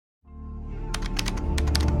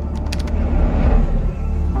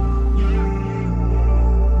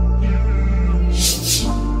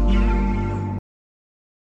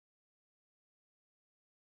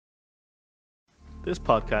This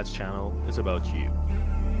podcast channel is about you,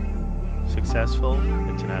 successful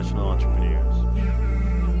international entrepreneurs,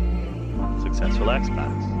 successful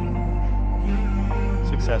expats,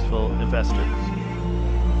 successful investors.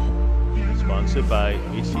 Sponsored by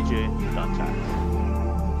HTJ Tax.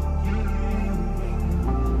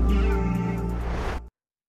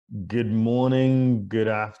 Good morning, good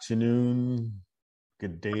afternoon,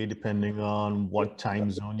 good day, depending on what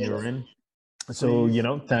time zone you're in. So,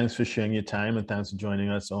 thanks for sharing your time and thanks for joining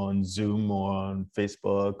us on Zoom or on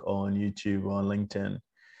Facebook, or on YouTube, or on LinkedIn.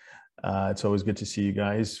 It's always good to see you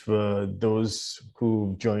guys. For those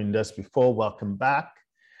who joined us before, welcome back.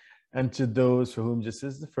 And to those for whom this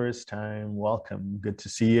is the first time, welcome. Good to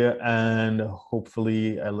see you. And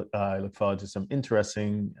hopefully, I look forward to some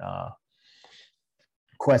interesting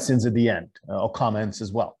questions at the end, or comments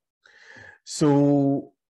as well.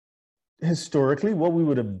 So historically, what we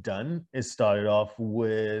would have done is started off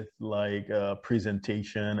with like a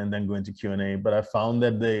presentation and then go into Q&A. But I found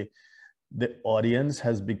that the audience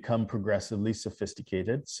has become progressively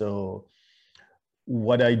sophisticated. So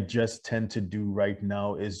what I just tend to do right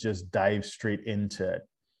now is just dive straight into it.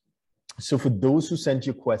 So for those who sent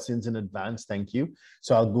you questions in advance, thank you.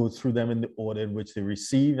 So I'll go through them in the order in which they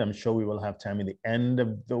received. I'm sure we will have time at the end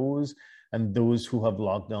of those. And those who have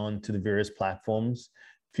logged on to the various platforms,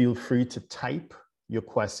 feel free to type your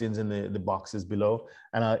questions in the boxes below.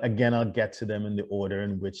 And I'll get to them in the order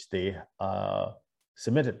in which they are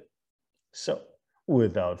submitted. So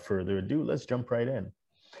without further ado, let's jump right in.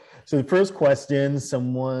 So the first question,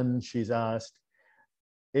 she's asked,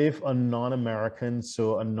 if a non-American,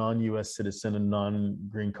 so a non-US citizen, a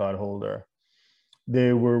non-green card holder,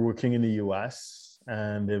 they were working in the US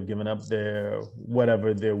and they've given up their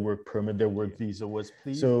work permit, their work visa was,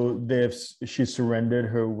 so she surrendered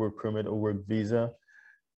her work permit or work visa,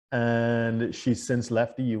 and she's since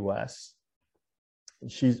left the US.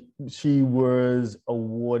 She was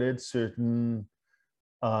awarded certain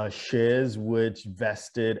shares which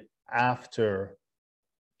vested after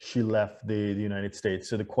she left the United States.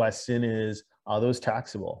 So the question is, are those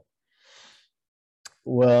taxable?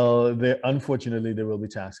 Well, unfortunately, they will be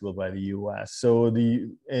taxable by the US. So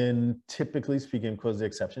typically speaking, because the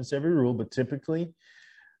exceptions to every rule, but typically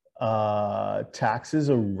taxes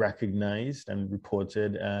are recognized and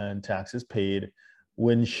reported and taxes paid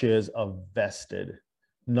when shares are vested,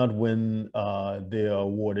 not when they are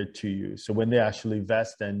awarded to you. So when they actually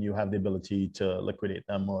vest, then you have the ability to liquidate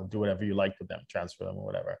them or do whatever you like with them, transfer them or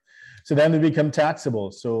whatever. So then they become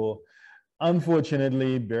taxable. So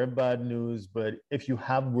unfortunately, bear bad news, but if you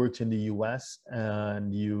have worked in the US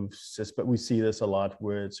and we see this a lot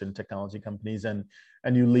with certain technology companies, and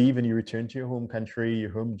you leave and you return to your home country,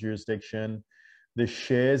 your home jurisdiction, the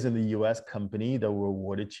shares in the US company that were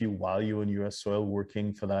awarded to you while you were in US soil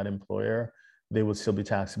working for that employer, they will still be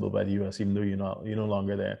taxable by the US, even though you're no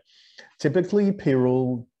longer there. Typically,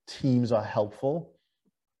 payroll teams are helpful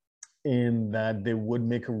in that they would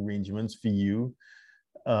make arrangements for you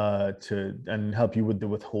and help you with the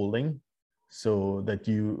withholding, so that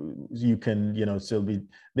you can still be,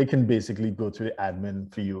 they can basically go through the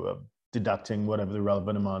admin for you of deducting whatever the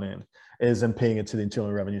relevant amount is and paying it to the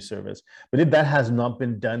Internal Revenue Service. But if that has not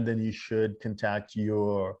been done, then you should contact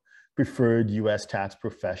your preferred US tax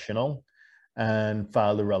professional and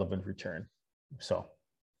file the relevant return. So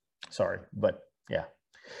sorry, but yeah.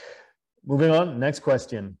 Moving on, next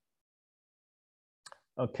question.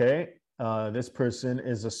 Okay. This person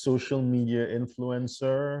is a social media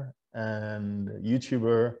influencer and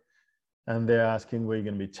YouTuber, and they're asking where you're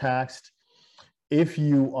going to be taxed. If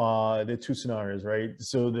you are, there are two scenarios, right?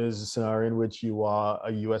 So there's a scenario in which you are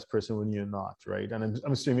a US person when you're not, right? And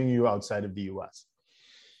I'm assuming you're outside of the US.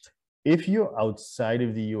 If you're outside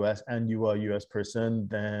of the US and you are a US person,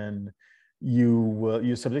 then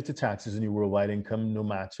you're subject to taxes on your worldwide income no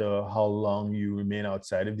matter how long you remain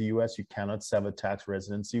outside of the US. You cannot sever tax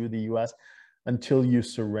residency with the US until you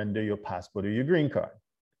surrender your passport or your green card.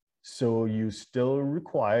 So you're still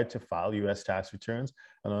required to file US tax returns.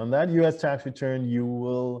 And on that US tax return, you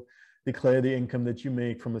will declare the income that you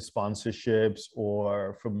make from the sponsorships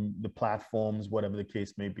or from the platforms, whatever the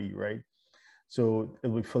case may be, right? So it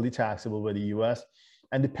will be fully taxable by the US.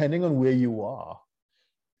 And depending on where you are,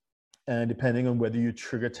 and depending on whether you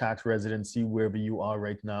trigger tax residency wherever you are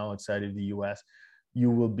right now outside of the US, you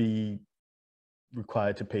will be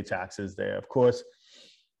required to pay taxes there. Of course,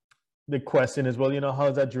 the question is, well, how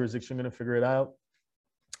is that jurisdiction going to figure it out?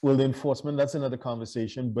 Well, the enforcement, that's another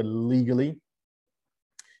conversation, but legally,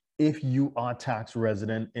 if you are tax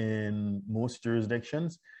resident in most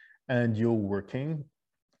jurisdictions and you're working,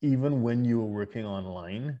 even when you're working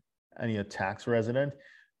online and you're tax resident,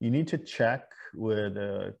 you need to check with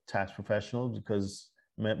a tax professional, because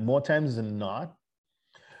more times than not,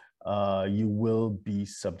 you will be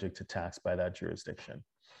subject to tax by that jurisdiction.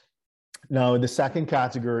 Now, the second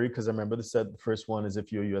category, because I remember the first one is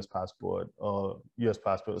if you're a U.S. passport, so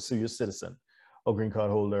you're a citizen or green card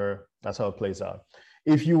holder. That's how it plays out.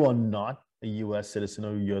 If you are not a U.S. citizen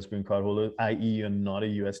or a U.S. green card holder, i.e. you're not a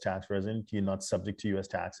U.S. tax resident, you're not subject to U.S.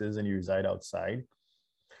 taxes, and you reside outside,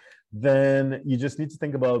 then you just need to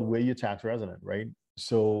think about where you're tax resident, right?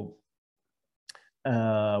 So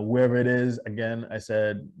wherever it is, again, I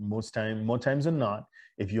said more times than not,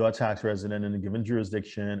 if you are a tax resident in a given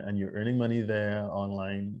jurisdiction and you're earning money there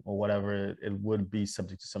online or whatever, it would be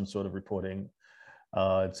subject to some sort of reporting,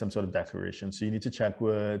 some sort of declaration. So you need to check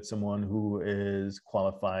with someone who is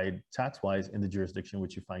qualified tax-wise in the jurisdiction in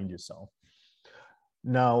which you find yourself.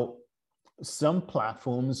 Now, some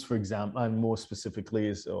platforms, for example, and more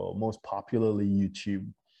specifically, most popularly YouTube,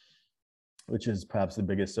 which is perhaps the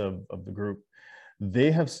biggest of the group,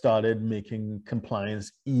 they have started making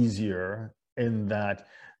compliance easier in that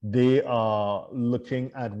they are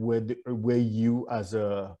looking at where you as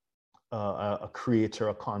a creator,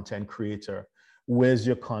 a content creator, where's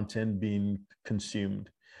your content being consumed?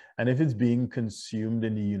 And if it's being consumed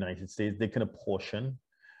in the United States, they can apportion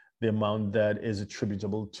the amount that is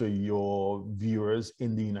attributable to your viewers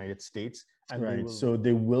in the United States. And so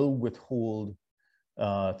they will withhold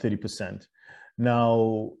 30%.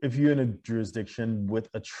 Now, if you're in a jurisdiction with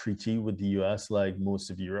a treaty with the US, like most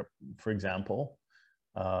of Europe, for example,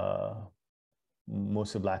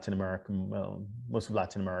 most of Latin America,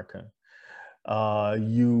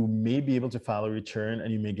 you may be able to file a return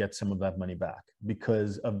and you may get some of that money back.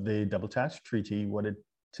 Because of the double tax treaty, what it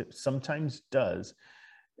sometimes does,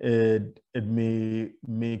 it may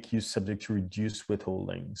make you subject to reduced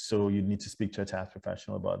withholding. So you need to speak to a tax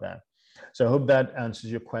professional about that. So I hope that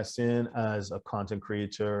answers your question as a content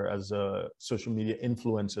creator, as a social media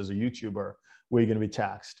influencer, as a YouTuber, where you're going to be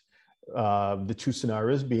taxed. The two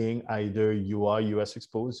scenarios being either you are US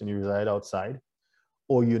exposed and you reside outside,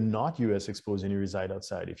 or you're not US exposed and you reside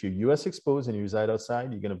outside. If you're US exposed and you reside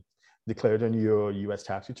outside, you're going to declare it on your US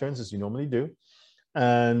tax returns as you normally do,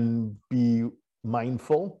 and be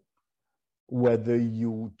mindful whether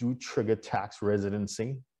you do trigger tax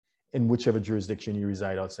residency in whichever jurisdiction you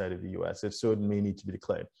reside outside of the US. If so, it may need to be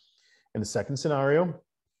declared. In the second scenario,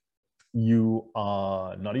 you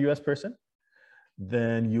are not a US person,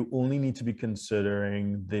 then you only need to be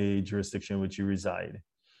considering the jurisdiction in which you reside.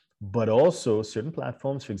 But also certain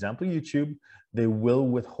platforms, for example, YouTube, they will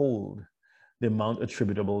withhold the amount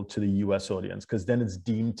attributable to the US audience, because then it's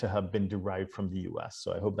deemed to have been derived from the US.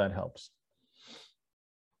 So I hope that helps.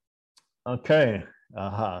 Okay,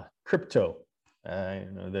 crypto.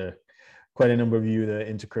 You know, there are quite a number of you that are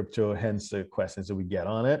into crypto, hence the questions that we get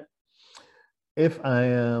on it. If I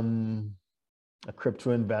am a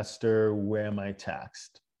crypto investor, where am I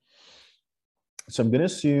taxed? So I'm going to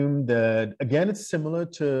assume that, again, it's similar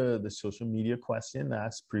to the social media question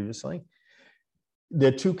asked previously. There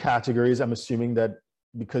are two categories. I'm assuming that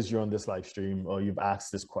because you're on this live stream or you've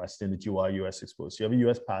asked this question, that you are US exposed. So you have a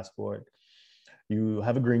US passport, you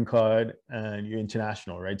have a green card, and you're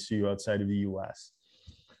international, right? So you're outside of the US.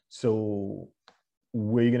 So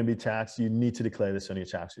where you're going to be taxed, you need to declare this on your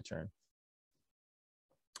tax return.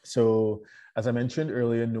 So as I mentioned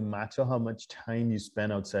earlier, no matter how much time you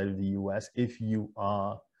spend outside of the US, if you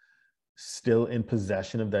are still in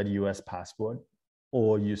possession of that US passport,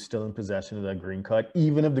 or you're still in possession of that green card,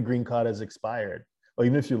 even if the green card has expired, or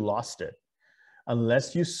even if you lost it,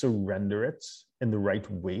 unless you surrender it in the right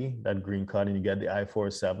way, that green card, and you get the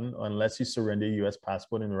I-407, or unless you surrender your US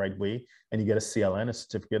passport in the right way and you get a CLN, a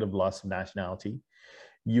certificate of loss of nationality,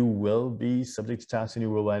 you will be subject to tax on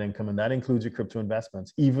your worldwide income, and that includes your crypto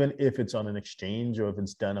investments, even if it's on an exchange or if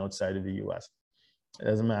it's done outside of the US. It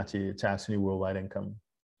doesn't matter, you're taxing your worldwide income.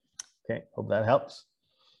 Okay, hope that helps.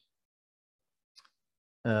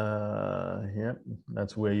 Yeah,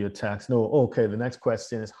 that's where you're taxed. No, okay, the next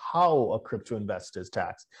question is, how are crypto investors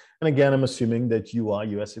taxed? And again, I'm assuming that you are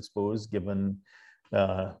US exposed, given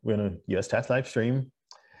we're in a US tax live stream.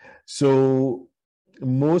 So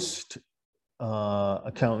most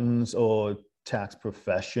accountants or tax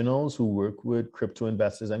professionals who work with crypto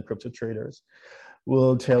investors and crypto traders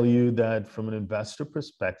will tell you that from an investor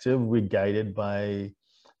perspective, we're guided by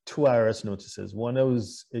two IRS notices. One that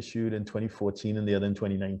was issued in 2014 and the other in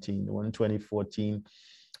 2019. The one in 2014,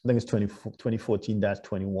 I think it's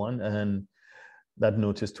 2014-21, and that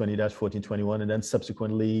notice 20-1421, and then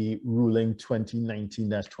subsequently ruling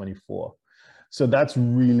 2019-24. So that's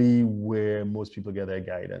really where most people get their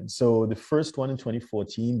guidance. So the first one in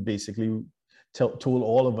 2014 basically told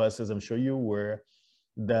all of us, as I'm sure you were,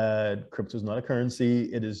 that crypto is not a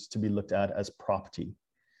currency. It is to be looked at as property.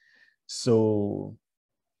 So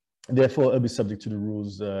therefore, it'll be subject to the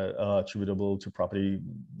rules that are attributable to property,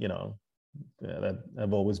 that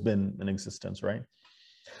have always been in existence, right?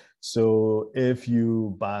 So if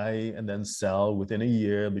you buy and then sell within a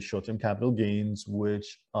year, it'll be short-term capital gains,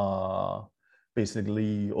 which are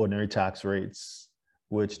basically ordinary tax rates,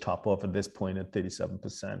 which top off at this point at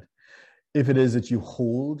 37%. If it is that you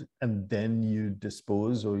hold and then you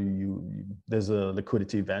dispose, or there's a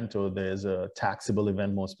liquidity event, or there's a taxable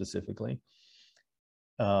event more specifically,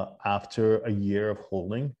 after a year of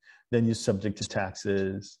holding, then you're subject to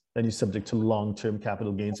taxes, then you're subject to long-term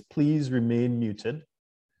capital gains. Please remain muted.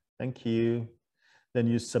 Thank you. Then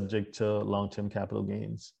you're subject to long-term capital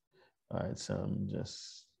gains. All right, so I'm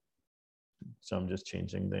just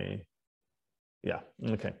changing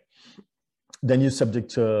okay. Then you're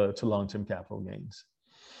subject to long-term capital gains.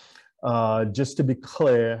 Just to be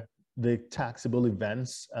clear, the taxable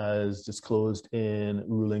events as disclosed in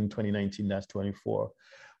ruling 2019-24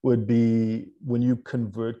 would be when you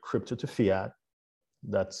convert crypto to fiat.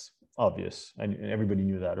 That's obvious, and everybody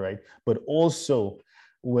knew that, right? But also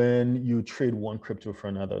when you trade one crypto for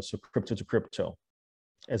another, so crypto to crypto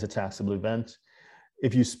as a taxable event.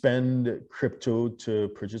 If you spend crypto to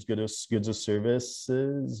purchase goods or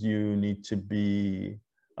services, you need to be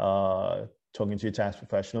talking to your tax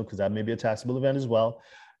professional, because that may be a taxable event as well.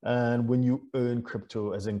 And when you earn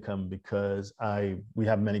crypto as income, because we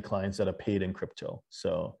have many clients that are paid in crypto,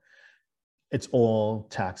 so it's all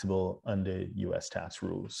taxable under US tax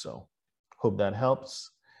rules. So hope that helps.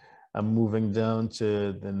 I'm moving down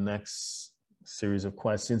to the next series of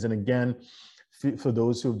questions. And again, for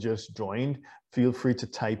those who've just joined, feel free to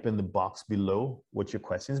type in the box below what your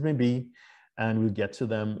questions may be, and we'll get to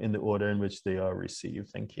them in the order in which they are received.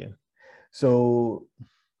 Thank you. So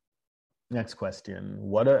next question,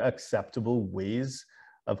 what are acceptable ways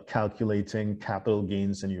of calculating capital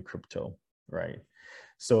gains in your crypto, right?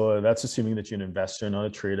 So that's assuming that you're an investor, not a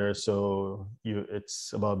trader. So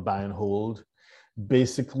it's about buy and hold.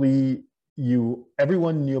 Basically,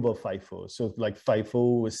 everyone knew about FIFO. So like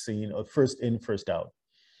FIFO was seen first in, first out.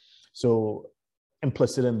 So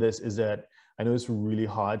implicit in this is that, I know it's really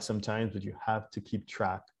hard sometimes, but you have to keep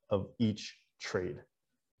track of each trade.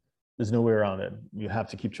 There's no way around it. You have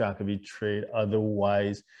to keep track of each trade.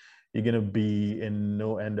 Otherwise, you're going to be in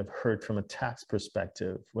no end of hurt from a tax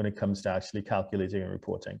perspective when it comes to actually calculating and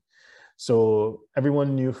reporting. So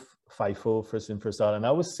everyone knew FIFO, first in, first out, and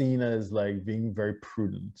that was seen as like being very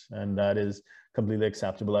prudent, and that is completely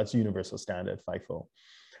acceptable. That's universal standard, FIFO.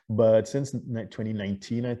 But since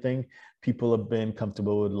 2019, I think people have been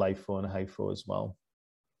comfortable with LIFO and HIFO as well.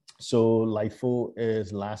 So LIFO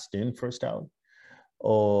is last in, first out,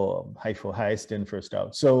 or HIFO, highest in, first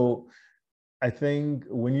out. So I think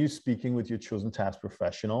when you're speaking with your chosen tax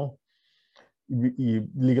professional,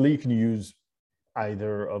 legally you can use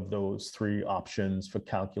either of those three options for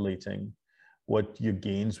calculating what your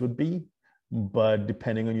gains would be. But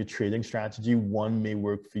depending on your trading strategy, one may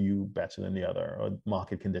work for you better than the other, or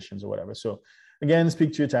market conditions or whatever. So again,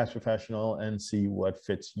 speak to your tax professional and see what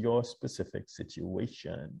fits your specific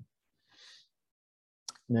situation.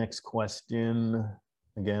 Next question.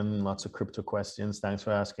 Again, lots of crypto questions. Thanks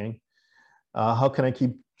for asking. How can I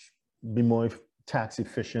be more tax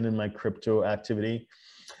efficient in my crypto activity?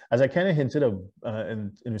 As I kind of hinted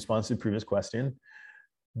in response to the previous question,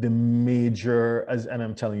 the major, and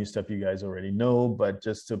I'm telling you stuff you guys already know, but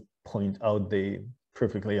just to point out the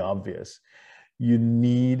perfectly obvious, you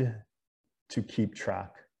need to keep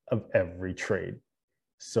track of every trade.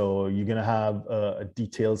 So you're going to have a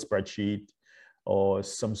detailed spreadsheet or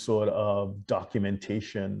some sort of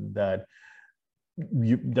documentation that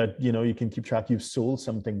you can keep track. You've sold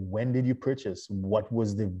something. When did you purchase? What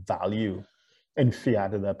was the value in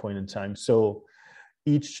fiat at that point in time? So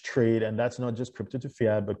each trade, and that's not just crypto to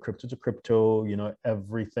fiat, but crypto to crypto,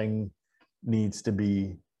 everything needs to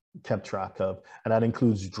be kept track of. And that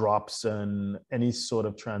includes drops and any sort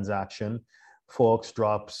of transaction, forks,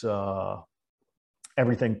 drops,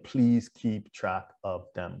 everything. Please keep track of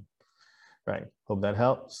them. Right. Hope that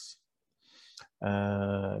helps.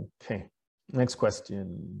 Okay. Next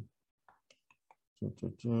question.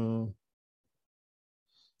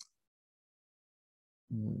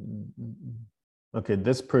 Okay,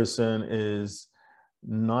 this person is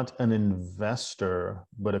not an investor,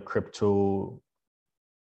 but a crypto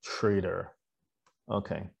trader.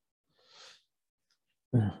 Okay.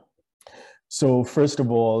 So first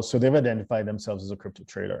of all, so they've identified themselves as a crypto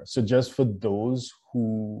trader. So just for those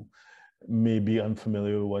who may be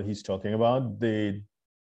unfamiliar with what he's talking about,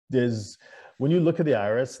 there's when you look at the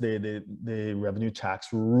IRS, the revenue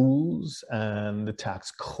tax rules and the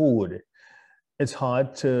tax code, it's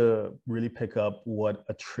hard to really pick up what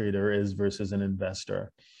a trader is versus an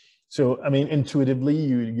investor. So, I mean, intuitively,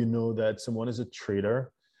 you know that someone is a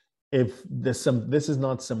trader if this is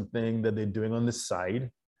not something that they're doing on the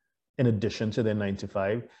side in addition to their 9 to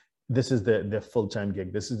 5. This is their full-time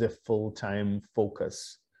gig. This is their full-time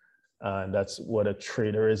focus. That's what a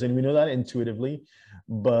trader is, and we know that intuitively.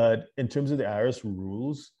 But in terms of the IRS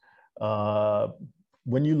rules,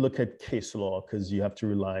 when you look at case law, because you have to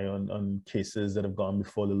rely on cases that have gone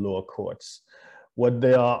before the lower courts, what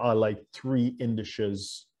there are like 3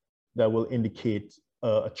 indices that will indicate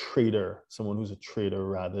a trader, someone who's a trader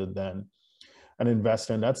rather than an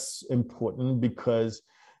investor. And that's important because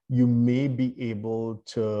you may be able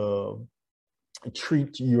to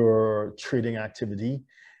treat your trading activity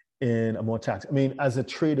in a more tax. I mean, as a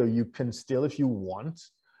trader, you can still, if you want,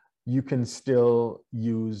 you can still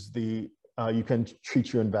use the, you can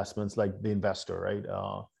treat your investments like the investor, right?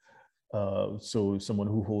 So someone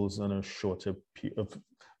who holds on a shorter,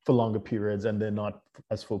 for longer periods, and they're not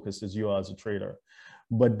as focused as you are as a trader.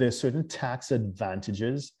 But there's certain tax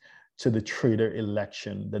advantages to the trader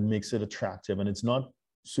election that makes it attractive, and it's not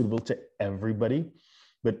suitable to everybody.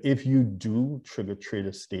 But if you do trigger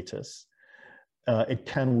trader status, it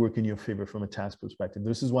can work in your favor from a tax perspective.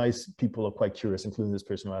 This is why people are quite curious, including this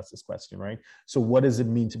person who asked this question, right? So what does it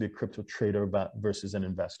mean to be a crypto trader versus an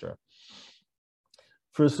investor?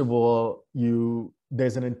 First of all,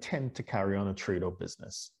 there's an intent to carry on a trade or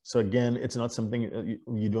business. So again, it's not something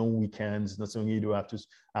you do on weekends. It's not something you do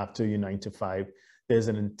after your 9 to 5. There's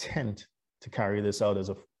an intent to carry this out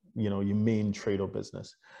as your main trade or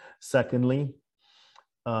business. Secondly,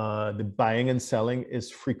 the buying and selling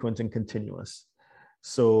is frequent and continuous.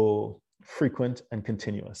 So frequent and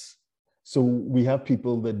continuous. So we have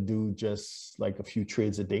people that do just like a few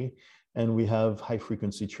trades a day, and we have high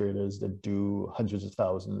frequency traders that do hundreds of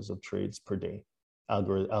thousands of trades per day,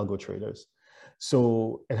 algo traders.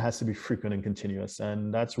 So it has to be frequent and continuous,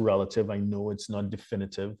 and that's relative. I know it's not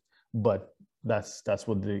definitive, but that's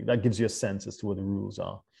what that gives you a sense as to what the rules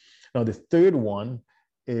are. Now, the third one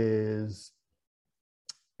is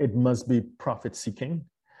it must be profit seeking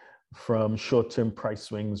from short-term price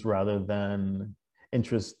swings rather than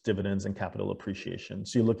interest, dividends, and capital appreciation.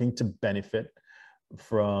 So you're looking to benefit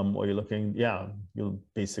from, or you're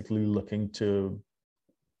basically looking to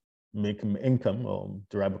make income or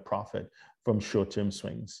derive a profit from short-term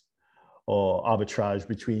swings or arbitrage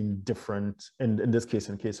between different, in this case,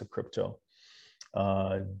 in the case of crypto,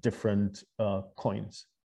 different coins.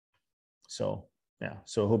 So yeah,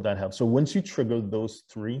 so I hope that helps. So once you trigger those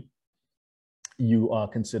 3, you are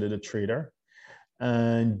considered a trader,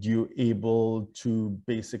 and you're able to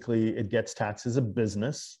basically, it gets taxed as a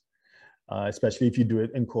business, especially if you do it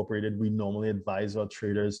incorporated. We normally advise our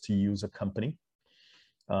traders to use a company.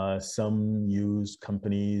 Some use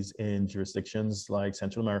companies in jurisdictions like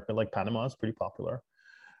Central America, like Panama is pretty popular,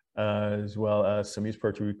 as well as some use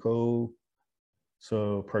Puerto Rico.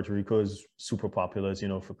 So Puerto Rico is super popular, as you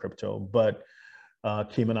know, for crypto, but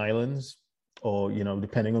Cayman Islands, or,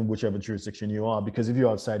 depending on whichever jurisdiction you are, because if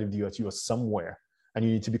you're outside of the US, you are somewhere, and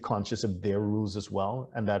you need to be conscious of their rules as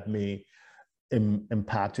well. And that may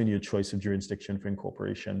impact on your choice of jurisdiction for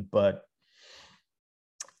incorporation. But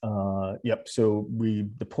yep, so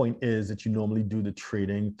the point is that you normally do the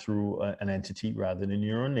trading through an entity rather than in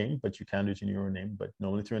your own name, but you can do it in your own name, but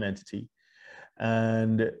normally through an entity.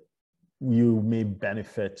 And you may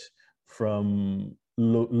benefit from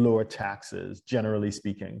lower taxes, generally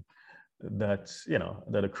speaking, that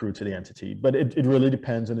accrue to the entity. But it really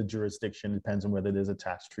depends on the jurisdiction. It depends on whether there's a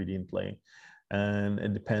tax treaty in play, and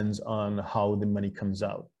it depends on how the money comes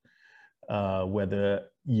out. Whether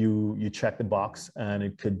you check the box and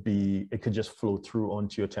it could just flow through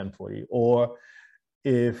onto your 1040, or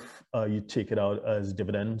if you take it out as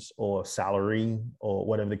dividends or salary or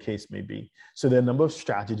whatever the case may be. So there are a number of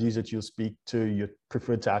strategies that you'll speak to your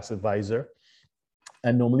preferred tax advisor,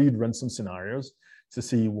 and normally you'd run some scenarios to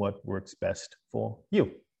see what works best for you.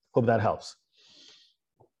 Hope that helps.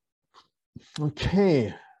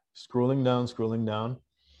 Okay, scrolling down.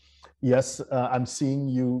 Yes, I'm seeing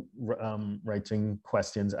you writing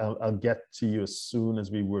questions. I'll get to you as soon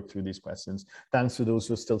as we work through these questions. Thanks to those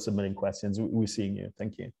who are still submitting questions. We're seeing you.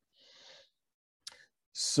 Thank you.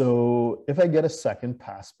 So if I get a second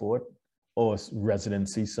passport or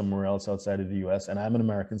residency somewhere else outside of the US and I'm an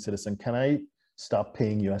American citizen, can I stop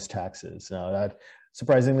paying US taxes? Now, that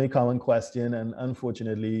surprisingly common question, and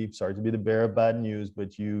unfortunately, sorry to be the bearer of bad news,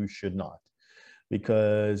 but you should not.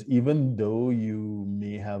 because even though you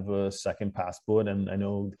may have a second passport, and I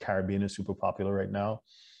know the Caribbean is super popular right now,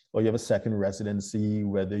 or you have a second residency,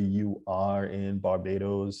 whether you are in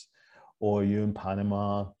Barbados or you're in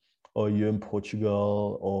Panama or you're in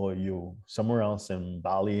Portugal or you're somewhere else in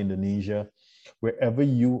Bali, Indonesia, wherever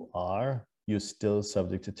you are, you're still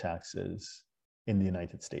subject to taxes in the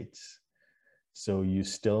United States. So you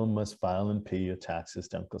still must file and pay your taxes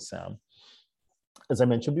to Uncle Sam. As I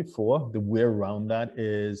mentioned before, the way around that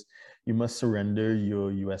is you must surrender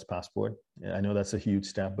your US passport. I know that's a huge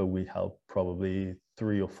step, but we help probably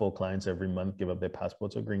 3 or 4 clients every month give up their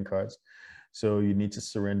passports or green cards. So you need to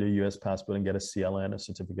surrender your US passport and get a CLN, a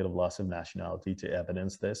certificate of loss of nationality, to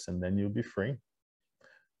evidence this, and then you'll be free.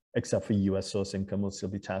 Except for US source income will still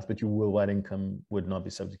be taxed, but your worldwide income would not be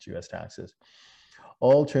subject to US taxes.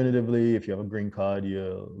 Alternatively, if you have a green card,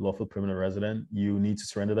 you're a lawful permanent resident, you need to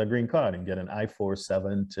surrender that green card and get an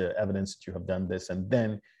I-47 to evidence that you have done this, and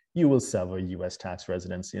then you will sever US tax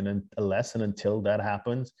residency. And then, unless and until that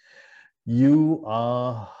happens, you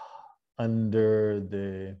are under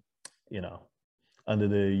the, under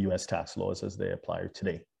the US tax laws as they apply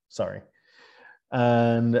today. Sorry.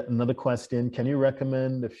 And another question, can you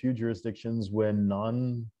recommend a few jurisdictions where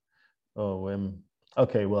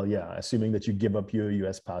okay, well, yeah, assuming that you give up your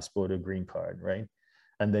US passport or green card, right?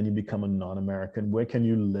 And then you become a non-American, where can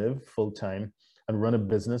you live full-time and run a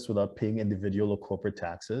business without paying individual or corporate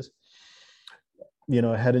taxes?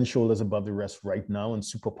 Head and shoulders above the rest right now and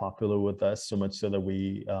super popular with us, so much so that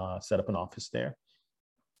we set up an office there,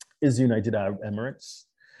 is the United Arab Emirates.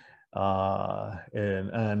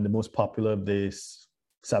 And the most popular of these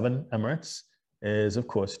 7 Emirates is, of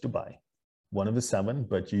course, Dubai. One of the 7,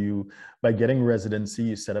 but by getting residency,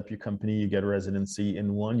 you set up your company, you get a residency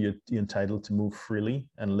in one, you're entitled to move freely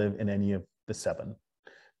and live in any of the 7.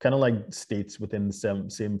 Kind of like states within the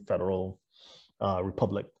same federal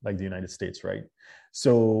republic, like the United States, right?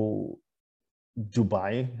 So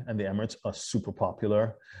Dubai and the Emirates are super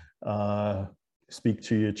popular. Speak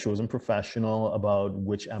to your chosen professional about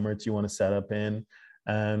which Emirates you want to set up in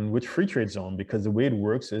and which free trade zone, because the way it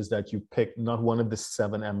works is that you pick not one of the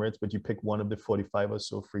 7 Emirates, but you pick one of the 45 or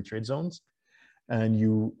so free trade zones, and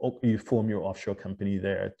you form your offshore company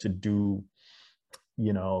there to do,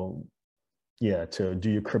 to do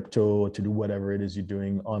your crypto, to do whatever it is you're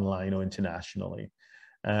doing online or internationally.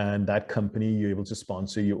 And that company, you're able to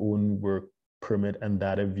sponsor your own work permit and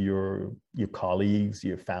that of your colleagues,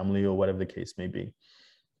 your family, or whatever the case may be.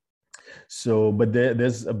 So, but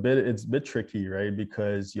it's a bit tricky, right?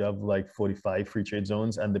 Because you have like 45 free trade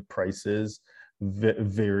zones and the prices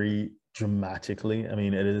vary dramatically. I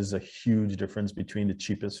mean, it is a huge difference between the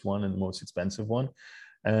cheapest one and the most expensive one.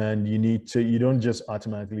 And you don't just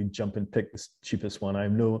automatically jump and pick the cheapest one. I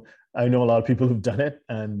know a lot of people who've done it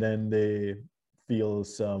and then they feel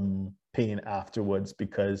some pain afterwards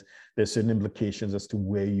because there's certain implications as to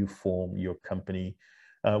where you form your company,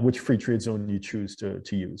 which free trade zone you choose to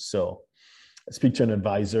use. So speak to an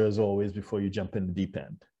advisor as always before you jump in the deep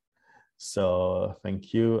end. So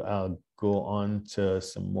thank you. I'll go on to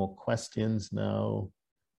some more questions now.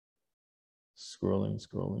 Scrolling.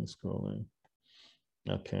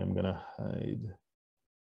 Okay, I'm gonna hide.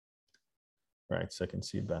 Right, so I can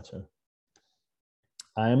see better.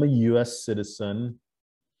 I am a US citizen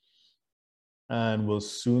and will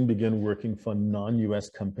soon begin working for a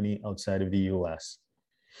non-US company outside of the US.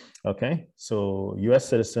 Okay, so US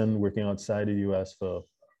citizen working outside the US for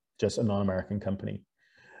just a non-American company.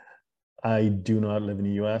 I do not live in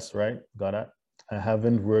the US, right? Got it. I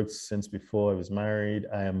haven't worked since before I was married.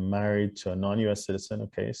 I am married to a non-US citizen.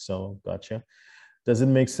 Okay, so gotcha. Does it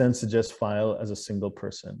make sense to just file as a single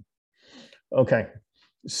person? Okay,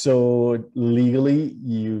 so legally,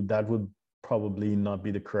 that would probably not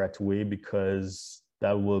be the correct way because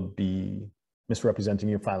that would be misrepresenting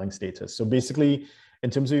your filing status. So basically,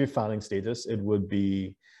 in terms of your filing status, it would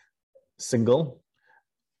be single,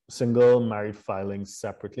 married filing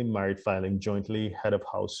separately, married filing jointly, head of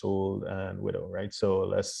household, and widow, right? So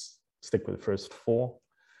let's stick with the first 4.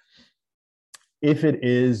 If it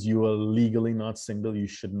is you are legally not single, you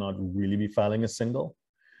should not really be filing as single.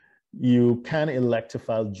 You can elect to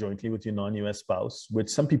file jointly with your non-US spouse, which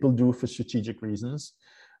some people do for strategic reasons.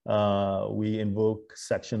 We invoke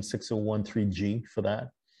section 6013G for that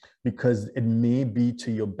because it may be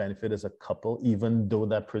to your benefit as a couple, even though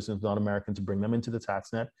that person is not American, to bring them into the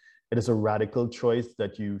tax net. It is a radical choice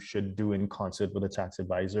that you should do in concert with a tax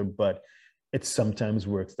advisor, but it sometimes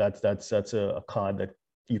works. That's a card that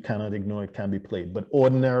you cannot ignore. It can be played, but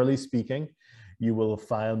ordinarily speaking, you will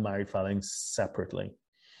file married filings separately.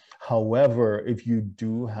 However, if you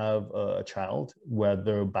do have a child,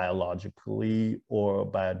 whether biologically or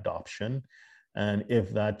by adoption, and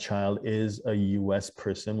if that child is a US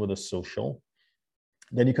person with a social,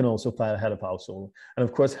 then you can also file head of household. And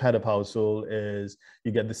of course, head of household is,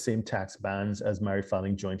 you get the same tax bands as married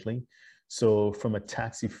filing jointly. So from a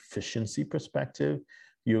tax efficiency perspective,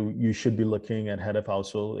 you should be looking at head of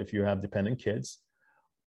household if you have dependent kids.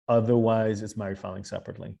 Otherwise, it's married filing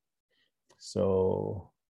separately. So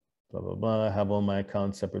blah, blah, blah. I have all my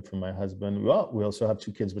accounts separate from my husband. Well, we also have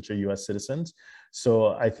 2 kids, which are US citizens.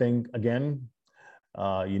 So I think, again,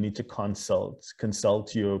 you need to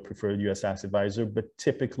consult your preferred US tax advisor, but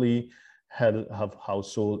typically head of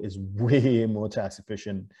household is way more tax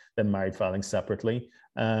efficient than married filing separately,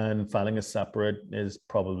 and filing a separate is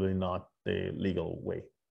probably not the legal way.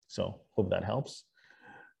 So hope that helps.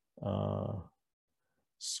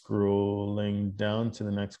 Scrolling down to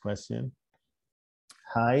the next question.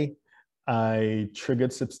 Hi, I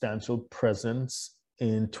triggered substantial presence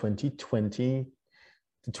in 2020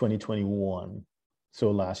 to 2021.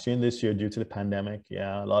 So last year and this year, due to the pandemic,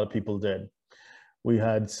 yeah, a lot of people did. We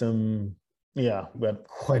had we had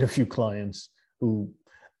quite a few clients who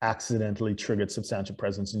accidentally triggered substantial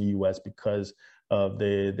presence in the US because of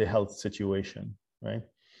the health situation, right?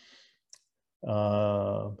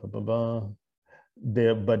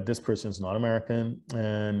 But this person is not American,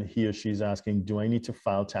 and he or she's asking, do I need to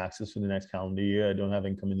file taxes for the next calendar year? I don't have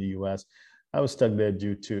income in the US. I was stuck there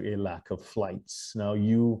due to a lack of flights. Now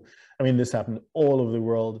this happened all over the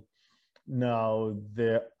world. Now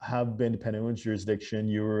there have been, depending on jurisdiction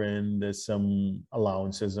you were in, there's some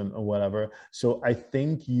allowances or whatever. So I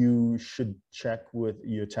think you should check with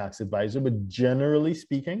your tax advisor, but generally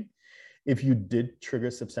speaking, if you did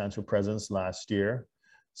trigger substantial presence last year,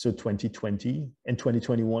 so 2020 and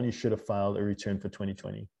 2021, you should have filed a return for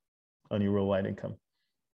 2020 on your worldwide income.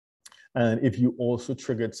 And if you also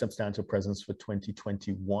triggered substantial presence for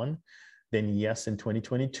 2021, then yes, in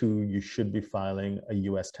 2022, you should be filing a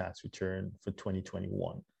US tax return for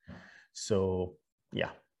 2021. So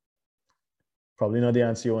yeah, probably not the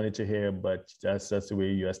answer you wanted to hear, but that's the way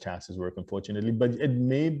US taxes work, unfortunately. But it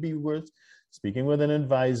may be worth speaking with an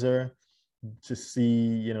advisor to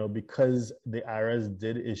see, because the IRS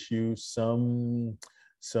did issue some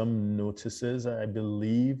notices, I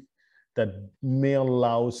believe, that may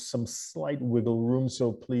allow some slight wiggle room.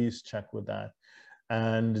 So please check with that.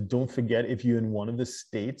 And don't forget, if you're in one of the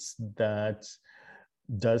states that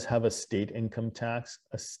does have a state income tax,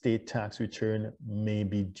 a state tax return may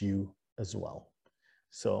be due as well.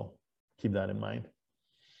 So keep that in mind.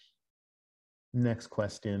 Next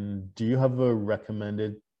question. Do you have a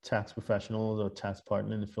recommended tax professional or tax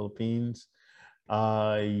partner in the Philippines?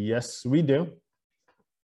 Yes, we do.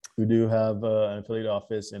 We do have an affiliate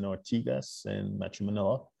office in Ortigas in Metro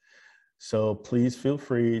Manila. So please feel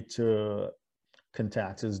free to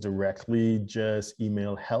contact us directly. Just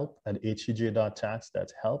email help@htj.tax.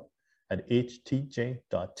 That's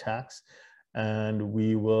help@htj.tax. And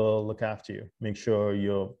we will look after you. Make sure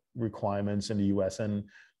your requirements in the US and,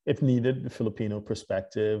 if needed, the Filipino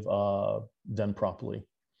perspective are done properly.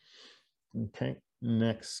 Okay,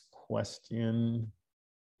 next question.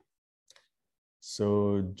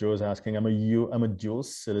 So Joe's asking, I'm a dual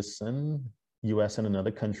citizen, US and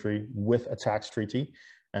another country with a tax treaty.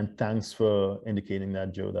 And thanks for indicating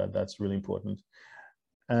that, Joe. That's really important.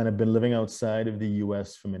 And I've been living outside of the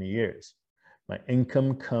US for many years. My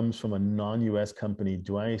income comes from a non-US company.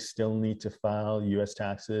 Do I still need to file US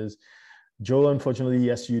taxes? Joe, unfortunately,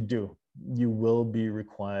 yes, you do. You will be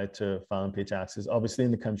required to file and pay taxes, obviously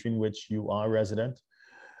in the country in which you are resident,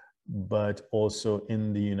 but also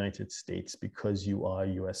in the United States because you are a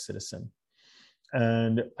US citizen.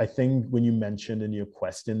 And I think when you mentioned in your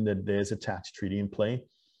question that there's a tax treaty in play,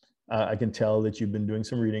 I can tell that you've been doing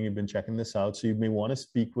some reading, you've been checking this out. So you may want to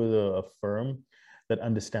speak with a firm that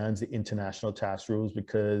understands the international tax rules,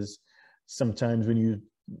 because sometimes when you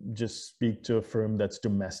just speak to a firm that's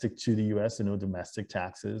domestic to the US, domestic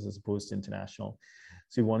taxes as opposed to international.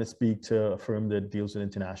 So you want to speak to a firm that deals with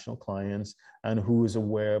international clients and who is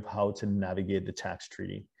aware of how to navigate the tax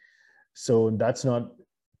treaty. So that's not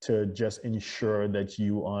to just ensure that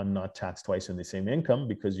you are not taxed twice on the same income,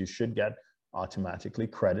 because you should get automatically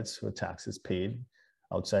credits for taxes paid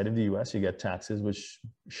outside of the US. You get taxes which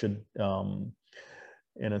should,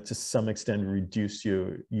 to some extent reduce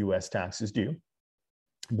your US taxes due.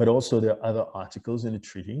 But also there are other articles in the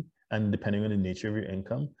treaty, and depending on the nature of your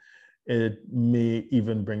income, it may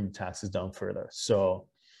even bring the taxes down further. So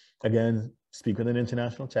again, speak with an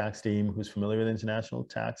international tax team who's familiar with international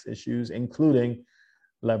tax issues, including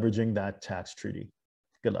leveraging that tax treaty.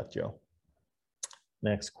 Good luck, Joe.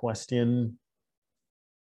 Next question.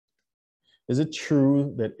 Is it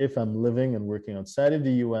true that if I'm living and working outside of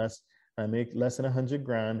the US, I make less than 100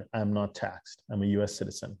 grand, I'm not taxed? I'm a US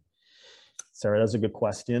citizen. Sarah, that's a good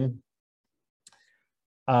question.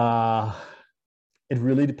 It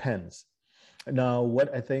really depends. Now,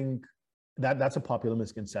 what I think that's a popular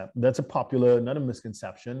misconception. That's a popular, not a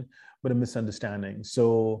misconception, but a misunderstanding.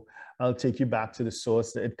 So I'll take you back to the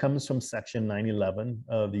source. It comes from Section 911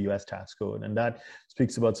 of the US Tax Code, and that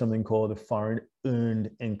speaks about something called the foreign earned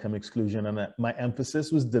income exclusion. And my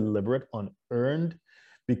emphasis was deliberate on earned,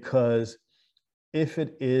 because if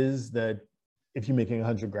it is that if you're making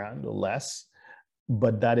 100 grand or less,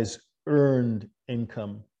 but that is earned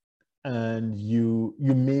income, and you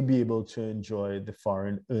may be able to enjoy the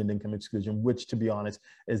foreign earned income exclusion, which, to be honest,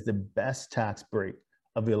 is the best tax break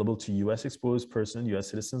available to US exposed persons, US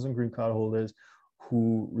citizens and green card holders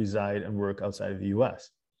who reside and work outside of the US.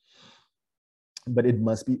 But it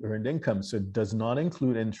must be earned income. So it does not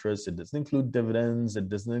include interest, it doesn't include dividends, it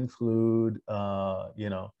doesn't include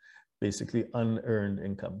basically unearned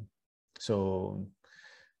income. So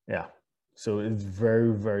yeah, so it's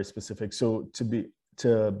very, very specific. So to be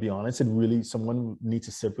honest, it really, someone needs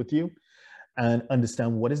to sit with you and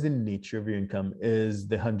understand what is the nature of your income. Is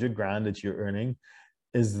the 100 grand that you're earning,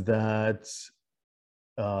 is that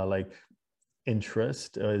like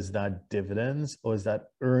interest, or is that dividends, or is that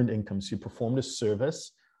earned income? So you performed a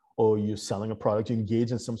service, or you're selling a product, you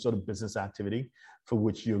engage in some sort of business activity for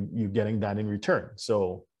which you're getting that in return.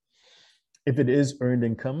 So if it is earned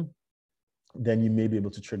income, then you may be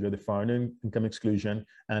able to trigger the foreign income exclusion.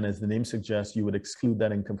 And as the name suggests, you would exclude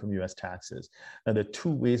that income from US taxes. Now, there are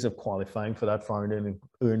two ways of qualifying for that foreign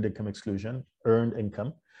earned income exclusion, earned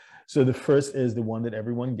income. So the first is the one that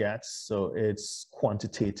everyone gets. So it's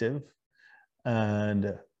quantitative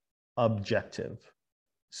and objective.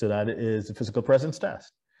 So that is the physical presence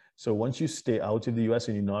test. So once you stay out of the US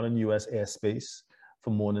and you're not in US airspace for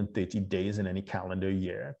more than 30 days in any calendar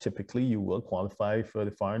year, typically you will qualify for the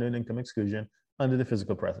foreign earned income exclusion under the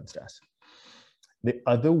physical presence test. The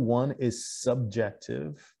other one is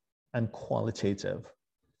subjective and qualitative,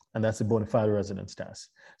 and that's the bona fide residence test.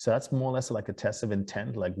 So that's more or less like a test of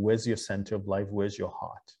intent, like where's your center of life, where's your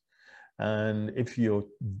heart? And if your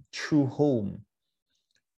true home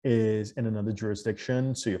is in another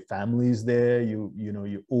jurisdiction, so your family's there, you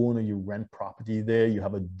own or you rent property there, you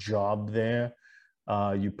have a job there,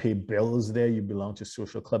 you pay bills there, you belong to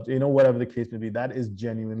social clubs, whatever the case may be, that is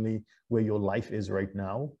genuinely where your life is right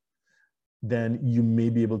now, then you may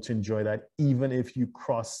be able to enjoy that even if you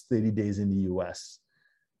cross 30 days in the US.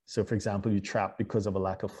 So for example, you're trapped because of a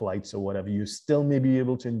lack of flights or whatever, you still may be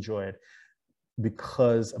able to enjoy it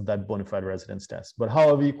because of that bona fide residence test. But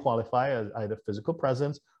however you qualify as either physical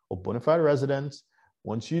presence or bona fide residence,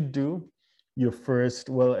 once you do, your first,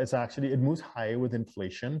 well, it moves higher with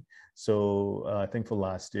inflation. So I think for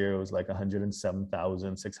last year, it was like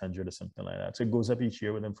 107,600 or something like that. So it goes up each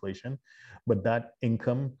year with inflation, but that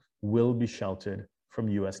income will be sheltered from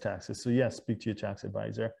US taxes. So yes, speak to your tax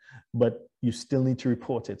advisor, but you still need to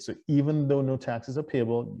report it. So even though no taxes are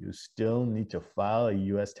payable, you still need to file a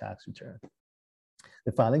US tax return.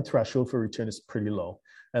 The filing threshold for return is pretty low.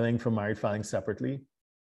 I think for married filing separately,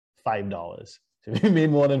 $5. So if you made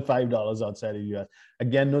more than $5 outside of the US,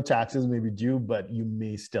 again, no taxes may be due, but you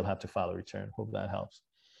may still have to file a return. Hope that helps.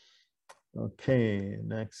 Okay,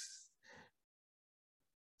 next.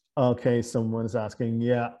 Okay, someone's asking,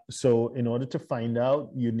 yeah, so in order to find out,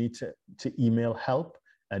 you need to email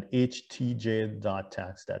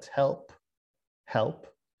help@htj.tax. That's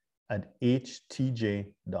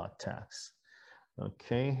help@htj.tax.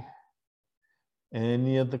 Okay.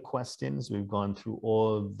 Any other questions? We've gone through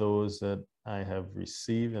all of those that I have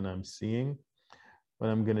received and I'm seeing. What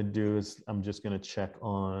I'm going to do is I'm just going to check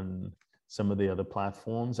on some of the other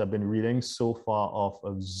platforms. I've been reading so far off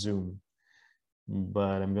of Zoom,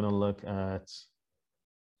 but I'm going to look at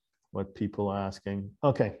what people are asking.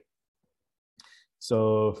 Okay.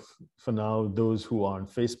 So for now, those who are on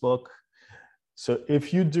Facebook. So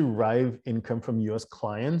if you derive income from US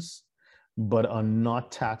clients, but are not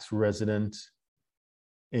tax resident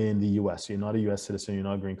in the US, you're not a US citizen, you're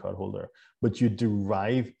not a green card holder, but you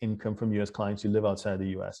derive income from US clients, you live outside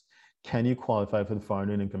the US, can you qualify for the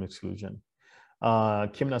foreign earned income exclusion?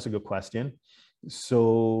 Kim, that's a good question.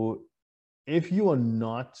 So if you are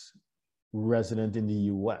not resident in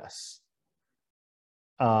the US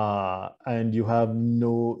and you have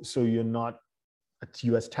so you're not a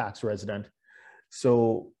US tax resident,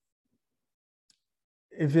 so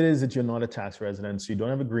if it is that you're not a tax resident, so you don't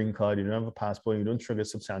have a green card, you don't have a passport, you don't trigger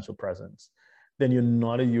substantial presence, then you're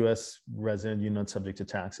not a US resident, you're not subject to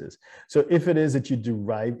taxes. So if it is that you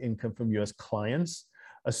derive income from US clients,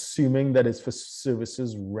 assuming that it's for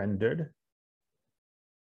services rendered.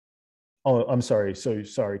 Oh, I'm sorry. So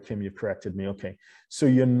sorry, Kim, you corrected me. Okay. So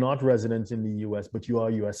you're not resident in the US, but you are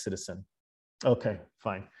a US citizen. Okay,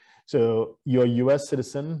 fine. So you're a US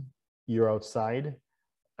citizen, you're outside,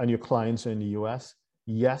 and your clients are in the US.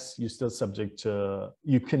 Yes, you're still subject to,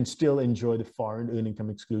 you can still enjoy the foreign earned income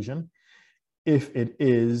exclusion if it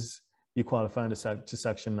is you qualify to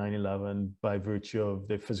Section 911 by virtue of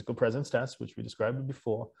the physical presence test, which we described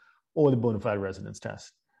before, or the bona fide residence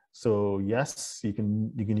test. So yes, you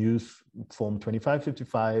can use Form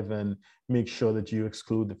 2555 and make sure that you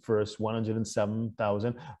exclude the first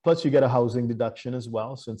 107,000. Plus, you get a housing deduction as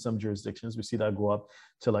well. So in some jurisdictions, we see that go up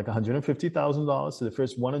to like $150,000. So the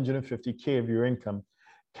first 150K of your income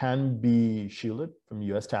can be shielded from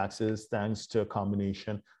U.S. taxes thanks to a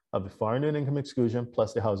combination of the foreign earned income exclusion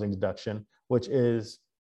plus the housing deduction, which is,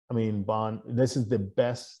 I mean, this is the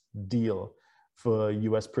best deal for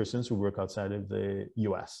US persons who work outside of the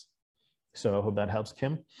US. So I hope that helps,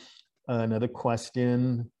 Kim. Another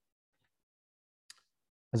question.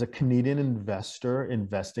 As a Canadian investor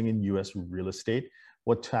investing in US real estate,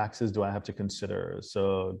 what taxes do I have to consider?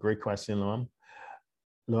 So great question, Loan.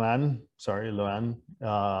 Well,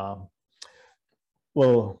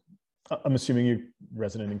 I'm assuming you're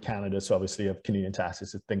resident in Canada, so obviously you have Canadian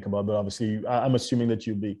taxes to think about, but obviously I'm assuming that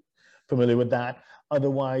you'll be familiar with that.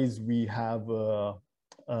 Otherwise, we have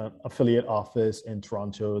an affiliate office in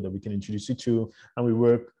Toronto that we can introduce you to, and we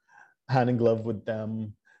work hand in glove with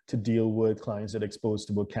them to deal with clients that are exposed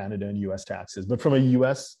to both Canada and US taxes. But from a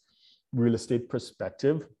US real estate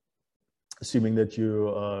perspective, assuming that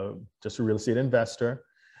you're just a real estate investor,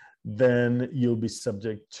 then you'll be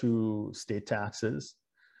subject to state taxes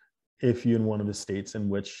if you're in one of the states in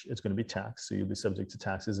which it's going to be taxed. So you'll be subject to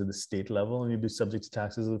taxes at the state level, and you'll be subject to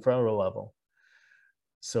taxes at the federal level.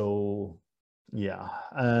 So yeah,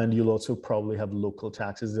 and you'll also probably have local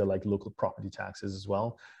taxes. They're like local property taxes as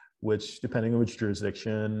well, which depending on which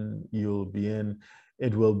jurisdiction you'll be in,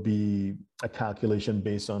 it will be a calculation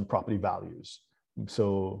based on property values.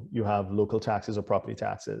 So you have local taxes or property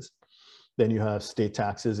taxes. Then you have state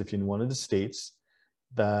taxes if you're in one of the states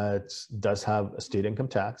that does have a state income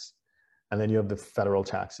tax. And then you have the federal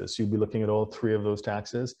taxes. So you'll be looking at all three of those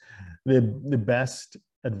taxes. The best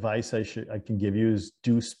advice I can give you is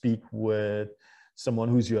do speak with someone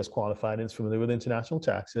who's US qualified and is familiar with international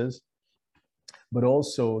taxes. But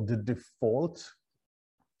also the default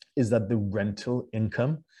is that the rental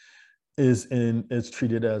income is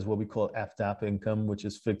treated as what we call FDAP income, which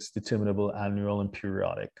is fixed, determinable, annual, and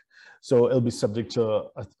periodic. So it'll be subject to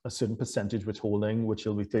a certain percentage withholding, which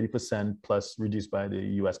will be 30% plus reduced by the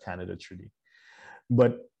US-Canada treaty.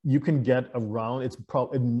 But you can get around, it's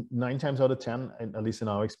probably 9 times out of 10, at least in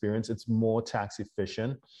our experience, it's more tax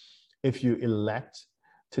efficient if you elect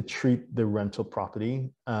to treat the rental property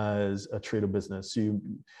as a trade or business.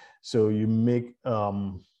 So you make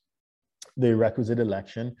the requisite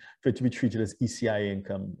election for it to be treated as ECI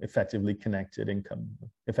income, effectively connected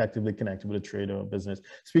with a trade or business.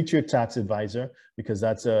 Speak to your tax advisor, because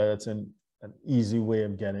that's an easy way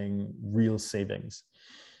of getting real savings.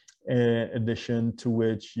 In addition to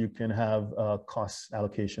which, you can have cost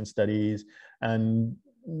allocation studies, and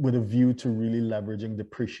with a view to really leveraging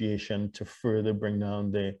depreciation to further bring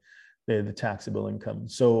down the taxable income.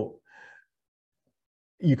 So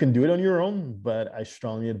you can do it on your own, but I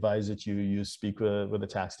strongly advise that you speak with a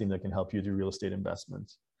tax team that can help you do real estate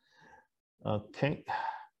investments. Okay,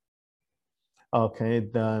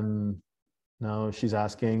 then now she's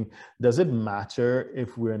asking, does it matter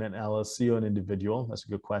if we're in an LLC or an individual? That's a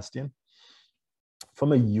good question.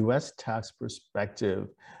 From a US tax perspective,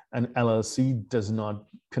 an LLC does not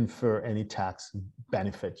confer any tax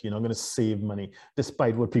benefit. You're not going to save money,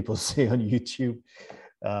 despite what people say on YouTube.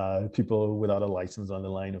 People without a license on the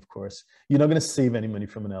line, of course. You're not going to save any money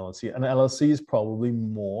from an LLC. An LLC is probably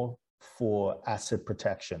more for asset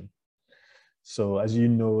protection. So as you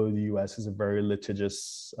know, the US is a very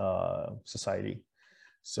litigious society.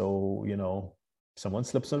 So, someone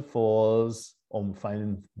slips and falls, or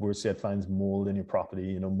worse yet, finds mold in your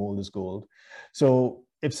property. Mold is gold. So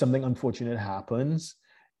if something unfortunate happens,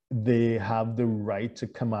 they have the right to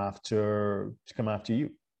come after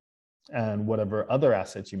you and whatever other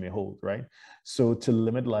assets you may hold, right? So to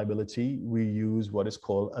limit liability, we use what is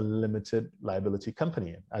called a limited liability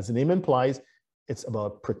company. As the name implies, it's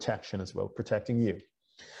about protection as well, protecting you.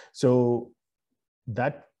 So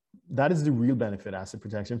that is the real benefit, asset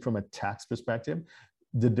protection from a tax perspective.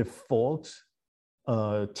 The default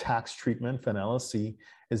tax treatment for an LLC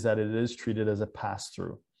is that it is treated as a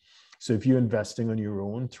pass-through. So if you're investing on your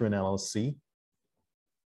own through an LLC,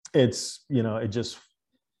 it's, it just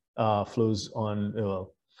flows on,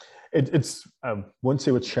 well, it's, I won't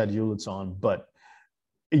say what schedule it's on, but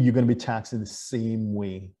you're going to be taxed in the same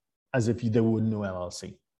way as if there were no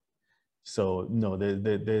LLC. So no,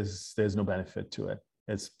 there's no benefit to it.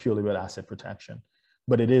 It's purely about asset protection,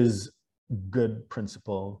 but it is good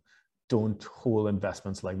principle. Don't hold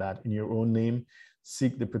investments like that in your own name.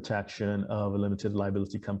 Seek the protection of a limited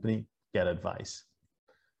liability company. Get advice.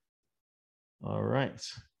 All right.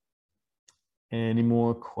 Any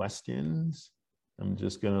more questions? I'm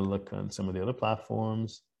just going to look on some of the other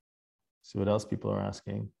platforms, see what else people are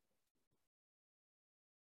asking.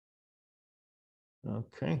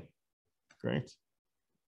 Okay, great.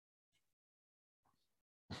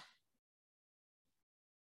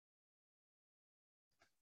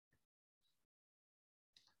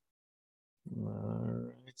 All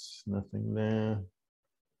right, nothing there.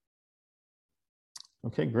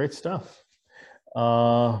 Okay, great stuff.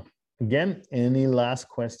 Again, any last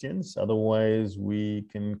questions? Otherwise, we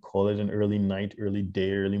can call it an early night, early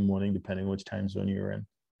day, early morning, depending on which time zone you're in.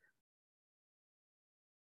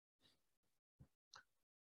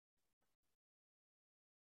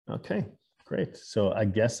 Okay, great. So I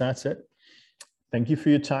guess that's it. Thank you for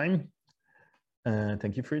your time. And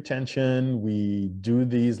thank you for your attention. We do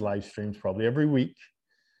these live streams probably every week.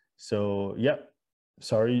 So, yeah,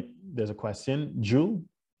 sorry, there's a question. Jewel,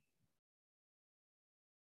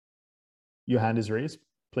 your hand is raised.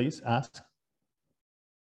 Please ask.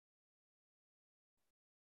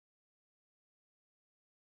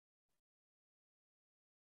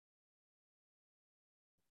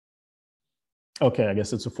 Okay, I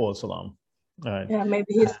guess it's a false alarm. All right. Yeah,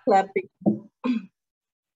 maybe he's clapping.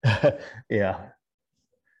 Yeah.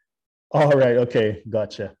 All right. Okay.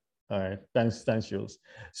 Gotcha. All right. Thanks, Jules.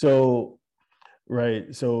 So,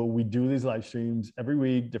 right. So we do these live streams every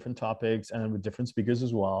week, different topics and with different speakers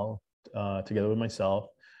as well, together with myself.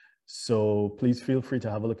 So please feel free to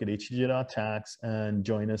have a look at htj.tax and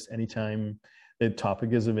join us anytime the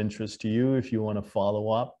topic is of interest to you. If you want to follow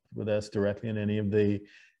up with us directly on any of the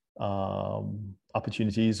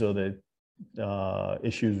opportunities or the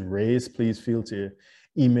issues raised, please feel to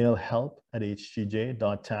email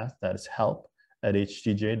help@htj.tax. That is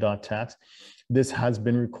help@htj.tax. This has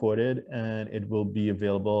been recorded and it will be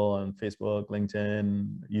available on Facebook, LinkedIn,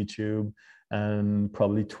 YouTube, and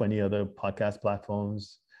probably 20 other podcast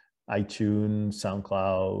platforms, iTunes,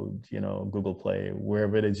 SoundCloud, Google Play,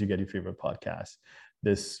 wherever it is you get your favorite podcast.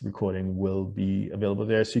 This recording will be available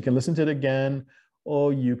there. So you can listen to it again,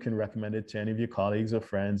 or you can recommend it to any of your colleagues or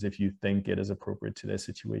friends if you think it is appropriate to their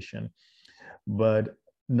situation. But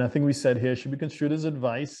nothing we said here should be construed as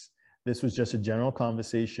advice. This was just a general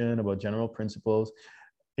conversation about general principles.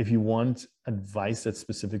 If you want advice that's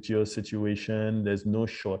specific to your situation, there's no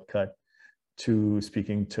shortcut to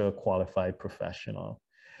speaking to a qualified professional.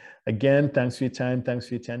 Again, thanks for your time, thanks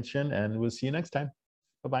for your attention, and we'll see you next time.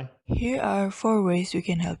 Bye-bye. Here are 4 ways we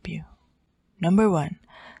can help you. Number 1.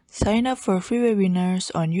 Sign up for free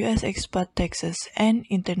webinars on US expat taxes and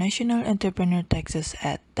international entrepreneur taxes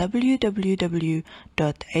at www.htj.tax.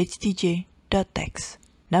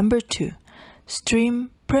 Number 2.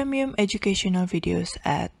 Stream premium educational videos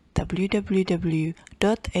at www.htj.tax.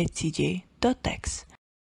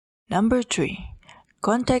 Number 3.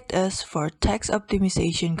 Contact us for tax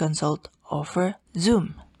optimization consult over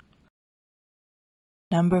Zoom.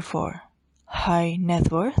 Number 4. High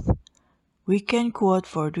net worth. Weekend quote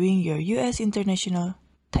for doing your US international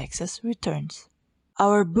taxes returns.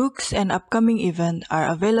 Our books and upcoming event are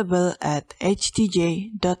available at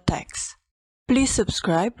htj.tax. Please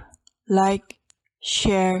subscribe, like,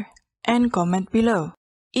 share, and comment below.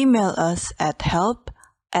 Email us at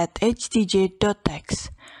help@htj.tax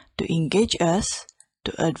to engage us,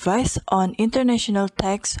 to advise on international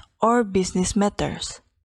tax or business matters.